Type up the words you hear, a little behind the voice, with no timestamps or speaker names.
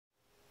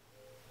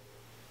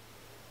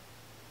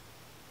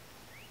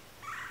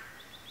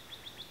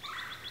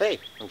Hey,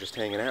 I'm just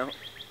hanging out.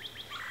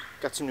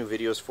 Got some new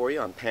videos for you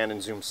on pan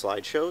and zoom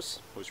slideshows.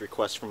 It was a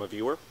request from a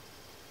viewer.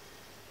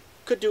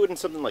 Could do it in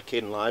something like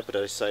Kdenlive, but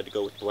I decided to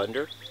go with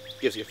Blender.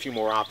 Gives you a few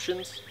more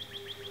options.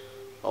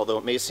 Although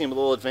it may seem a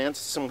little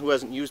advanced to someone who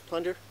hasn't used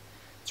Blender,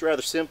 it's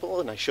rather simple,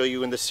 and I show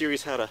you in this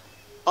series how to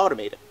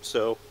automate it.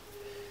 So,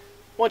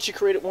 once you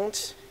create it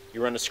once,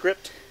 you run a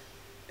script,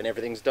 and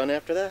everything's done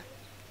after that.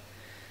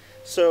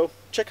 So,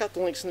 check out the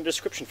links in the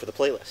description for the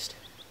playlist.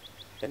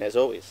 And as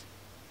always,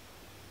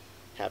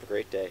 have a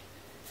great day.